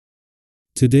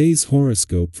Today's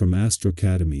horoscope from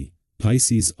Astrocademy,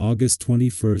 Pisces August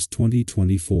 21,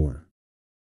 2024.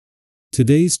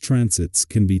 Today's transits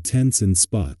can be tense in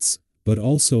spots, but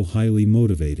also highly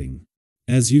motivating.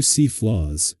 As you see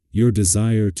flaws, your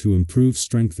desire to improve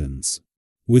strengthens.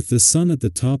 With the sun at the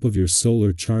top of your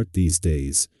solar chart these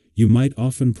days, you might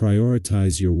often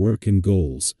prioritize your work and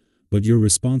goals, but your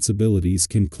responsibilities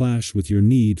can clash with your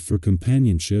need for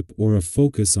companionship or a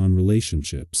focus on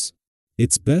relationships.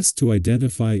 It's best to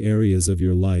identify areas of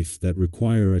your life that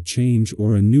require a change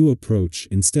or a new approach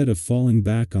instead of falling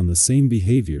back on the same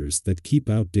behaviors that keep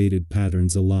outdated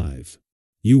patterns alive.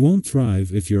 You won't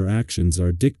thrive if your actions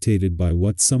are dictated by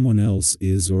what someone else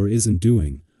is or isn't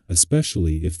doing,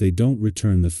 especially if they don't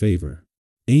return the favor.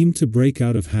 Aim to break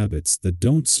out of habits that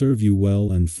don't serve you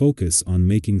well and focus on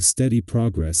making steady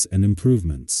progress and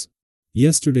improvements.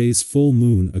 Yesterday's full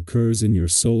moon occurs in your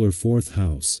solar fourth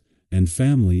house, and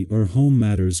family or home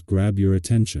matters grab your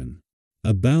attention.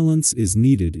 A balance is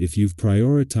needed if you've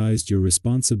prioritized your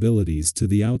responsibilities to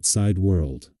the outside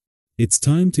world. It's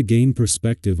time to gain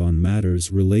perspective on matters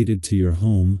related to your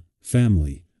home,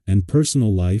 family, and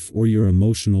personal life or your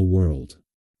emotional world.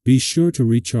 Be sure to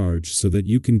recharge so that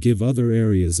you can give other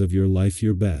areas of your life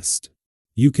your best.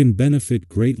 You can benefit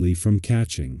greatly from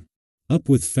catching up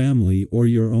with family or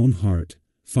your own heart,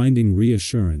 finding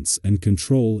reassurance and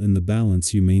control in the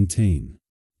balance you maintain.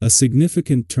 A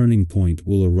significant turning point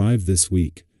will arrive this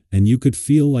week, and you could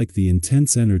feel like the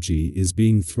intense energy is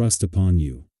being thrust upon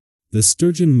you. The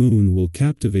Sturgeon moon will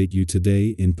captivate you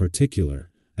today in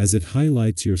particular, as it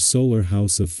highlights your solar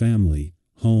house of family,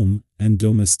 home, and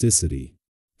domesticity.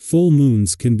 Full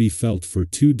moons can be felt for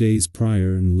 2 days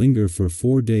prior and linger for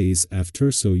 4 days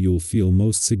after, so you'll feel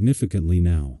most significantly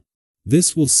now.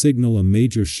 This will signal a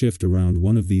major shift around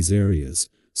one of these areas,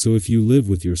 so if you live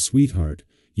with your sweetheart,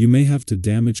 you may have to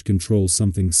damage control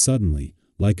something suddenly,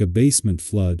 like a basement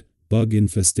flood, bug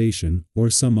infestation, or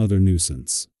some other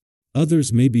nuisance.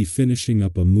 Others may be finishing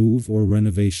up a move or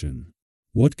renovation.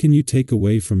 What can you take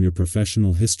away from your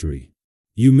professional history?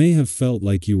 You may have felt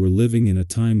like you were living in a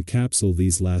time capsule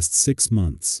these last 6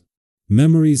 months.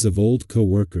 Memories of old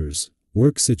co-workers,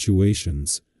 work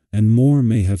situations, and more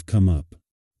may have come up.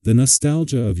 The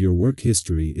nostalgia of your work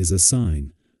history is a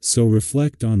sign, so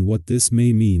reflect on what this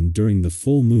may mean during the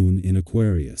full moon in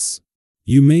Aquarius.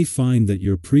 You may find that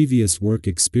your previous work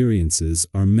experiences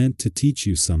are meant to teach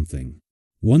you something.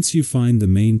 Once you find the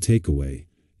main takeaway,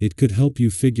 it could help you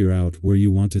figure out where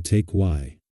you want to take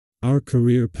why. Our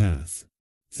career path.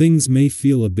 Things may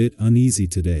feel a bit uneasy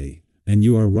today, and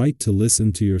you are right to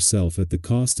listen to yourself at the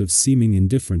cost of seeming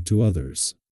indifferent to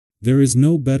others. There is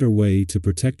no better way to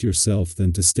protect yourself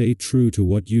than to stay true to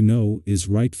what you know is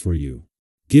right for you.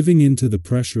 Giving in to the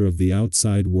pressure of the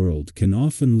outside world can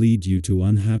often lead you to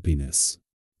unhappiness.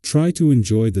 Try to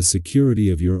enjoy the security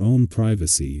of your own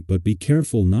privacy, but be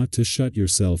careful not to shut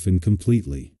yourself in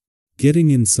completely.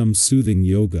 Getting in some soothing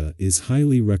yoga is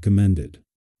highly recommended.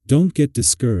 Don't get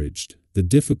discouraged. The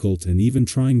difficult and even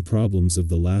trying problems of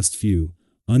the last few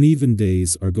uneven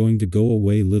days are going to go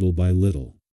away little by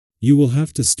little. You will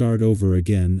have to start over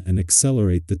again and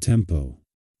accelerate the tempo.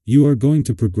 You are going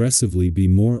to progressively be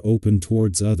more open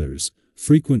towards others,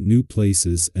 frequent new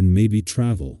places, and maybe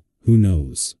travel, who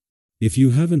knows. If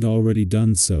you haven't already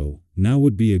done so, now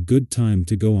would be a good time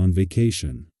to go on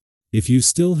vacation. If you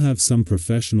still have some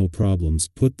professional problems,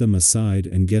 put them aside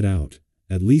and get out,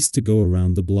 at least to go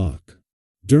around the block.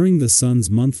 During the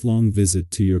sun's month-long visit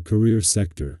to your career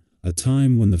sector, a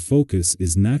time when the focus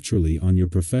is naturally on your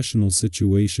professional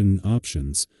situation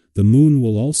options, the moon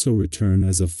will also return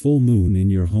as a full moon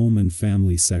in your home and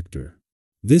family sector.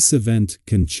 This event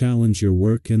can challenge your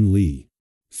work and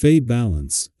life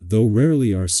balance, though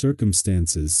rarely are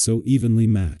circumstances so evenly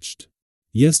matched.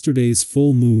 Yesterday's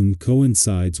full moon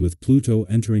coincides with Pluto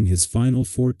entering his final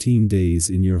 14 days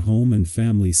in your home and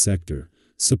family sector,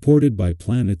 supported by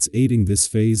planets aiding this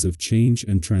phase of change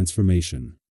and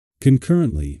transformation.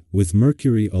 Concurrently, with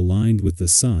Mercury aligned with the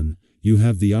Sun, you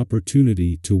have the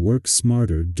opportunity to work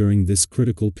smarter during this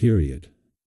critical period.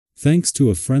 Thanks to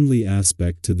a friendly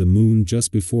aspect to the moon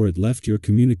just before it left your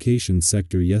communication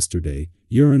sector yesterday,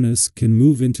 Uranus can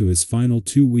move into his final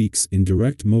 2 weeks in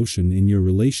direct motion in your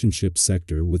relationship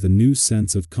sector with a new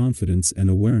sense of confidence and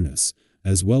awareness,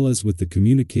 as well as with the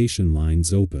communication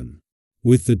lines open.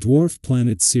 With the dwarf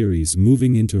planet Ceres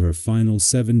moving into her final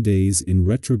 7 days in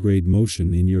retrograde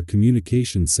motion in your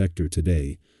communication sector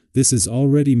today, this is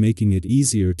already making it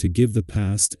easier to give the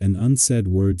past and unsaid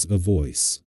words a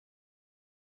voice.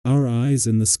 Our eyes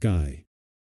in the sky.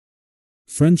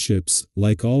 Friendships,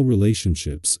 like all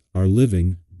relationships, are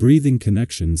living, breathing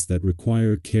connections that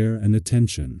require care and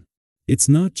attention. It's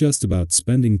not just about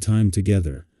spending time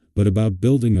together, but about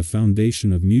building a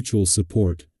foundation of mutual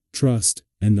support, trust,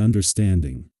 and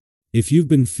understanding. If you've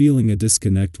been feeling a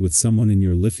disconnect with someone in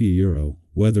your life year,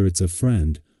 whether it's a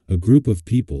friend, a group of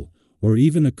people, or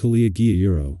even a colleague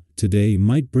year, today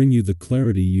might bring you the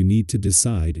clarity you need to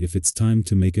decide if it's time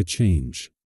to make a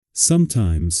change.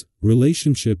 Sometimes,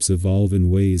 relationships evolve in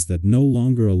ways that no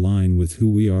longer align with who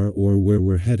we are or where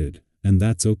we're headed, and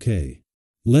that's okay.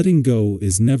 Letting go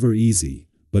is never easy,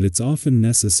 but it's often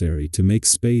necessary to make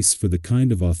space for the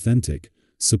kind of authentic,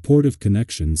 supportive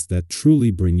connections that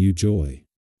truly bring you joy.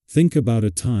 Think about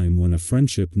a time when a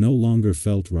friendship no longer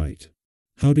felt right.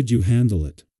 How did you handle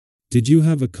it? Did you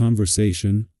have a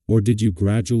conversation, or did you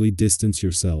gradually distance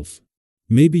yourself?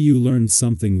 Maybe you learned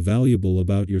something valuable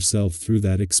about yourself through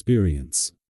that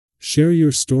experience. Share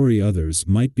your story. Others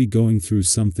might be going through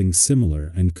something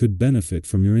similar and could benefit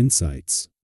from your insights.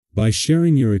 By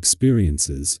sharing your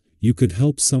experiences, you could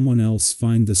help someone else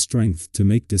find the strength to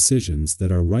make decisions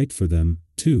that are right for them,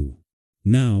 too.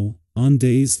 Now, on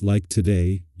days like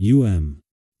today, you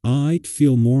might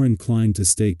feel more inclined to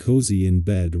stay cozy in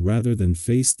bed rather than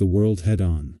face the world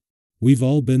head-on. We've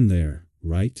all been there,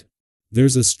 right?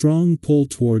 There's a strong pull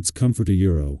towards comfort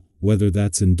whether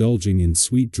that's indulging in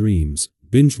sweet dreams,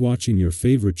 binge-watching your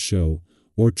favorite show,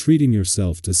 or treating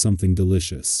yourself to something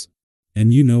delicious.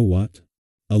 And you know what?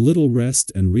 A little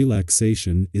rest and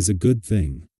relaxation is a good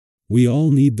thing. We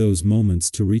all need those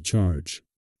moments to recharge.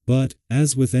 But,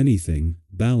 as with anything,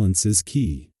 balance is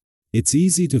key. It's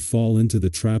easy to fall into the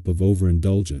trap of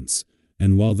overindulgence,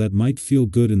 and while that might feel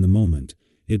good in the moment,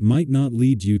 it might not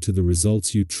lead you to the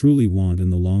results you truly want in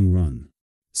the long run.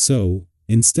 So,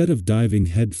 instead of diving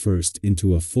headfirst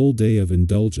into a full day of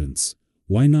indulgence,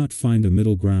 why not find a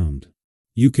middle ground?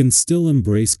 You can still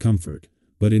embrace comfort,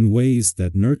 but in ways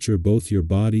that nurture both your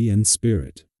body and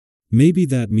spirit. Maybe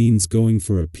that means going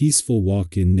for a peaceful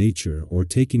walk in nature or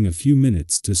taking a few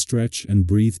minutes to stretch and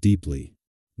breathe deeply.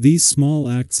 These small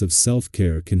acts of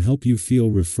self-care can help you feel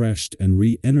refreshed and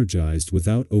re-energized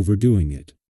without overdoing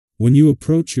it. When you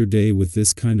approach your day with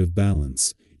this kind of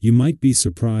balance, you might be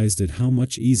surprised at how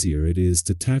much easier it is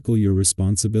to tackle your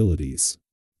responsibilities.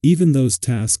 Even those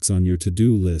tasks on your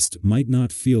to-do list might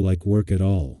not feel like work at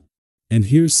all. And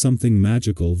here's something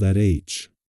magical that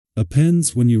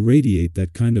happens when you radiate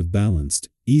that kind of balanced,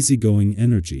 easygoing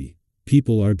energy.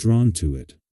 People are drawn to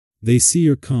it. They see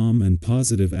your calm and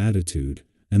positive attitude,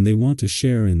 and they want to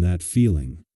share in that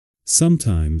feeling.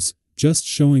 Sometimes, just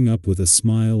showing up with a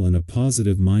smile and a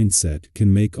positive mindset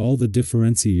can make all the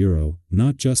difference,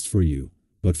 not just for you,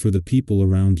 but for the people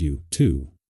around you, too.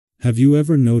 Have you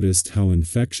ever noticed how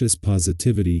infectious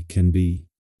positivity can be?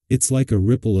 It's like a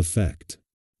ripple effect.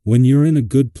 When you're in a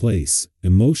good place,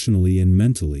 emotionally and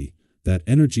mentally, that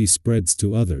energy spreads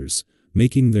to others,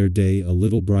 making their day a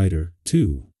little brighter,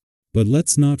 too. But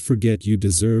let's not forget you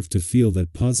deserve to feel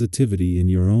that positivity in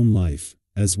your own life,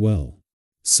 as well.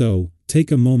 So,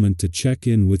 take a moment to check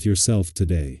in with yourself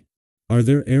today. Are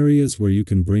there areas where you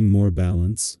can bring more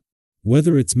balance?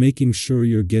 Whether it's making sure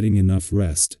you're getting enough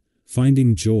rest,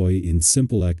 finding joy in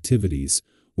simple activities,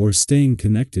 or staying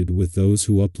connected with those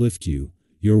who uplift you,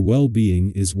 your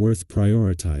well-being is worth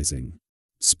prioritizing.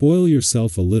 Spoil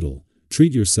yourself a little,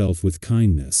 treat yourself with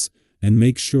kindness, and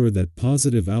make sure that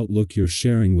positive outlook you're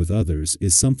sharing with others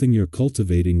is something you're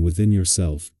cultivating within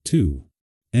yourself, too.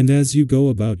 And as you go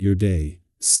about your day,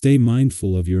 stay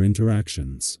mindful of your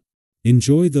interactions.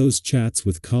 Enjoy those chats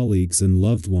with colleagues and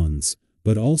loved ones,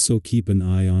 but also keep an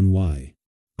eye on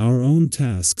our own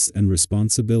tasks and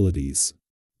responsibilities.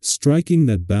 Striking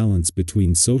that balance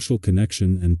between social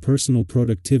connection and personal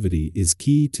productivity is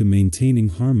key to maintaining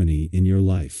harmony in your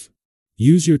life.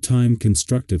 Use your time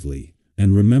constructively,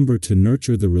 and remember to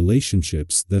nurture the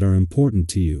relationships that are important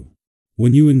to you.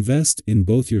 When you invest in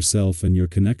both yourself and your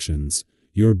connections,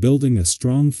 you're building a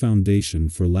strong foundation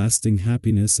for lasting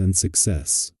happiness and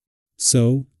success.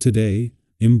 So, today,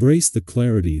 embrace the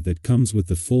clarity that comes with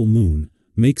the full moon,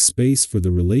 make space for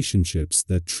the relationships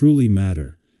that truly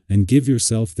matter, and give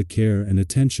yourself the care and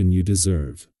attention you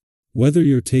deserve. Whether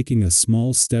you're taking a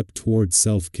small step towards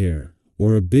self-care,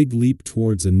 or a big leap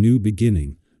towards a new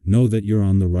beginning, know that you're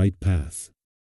on the right path.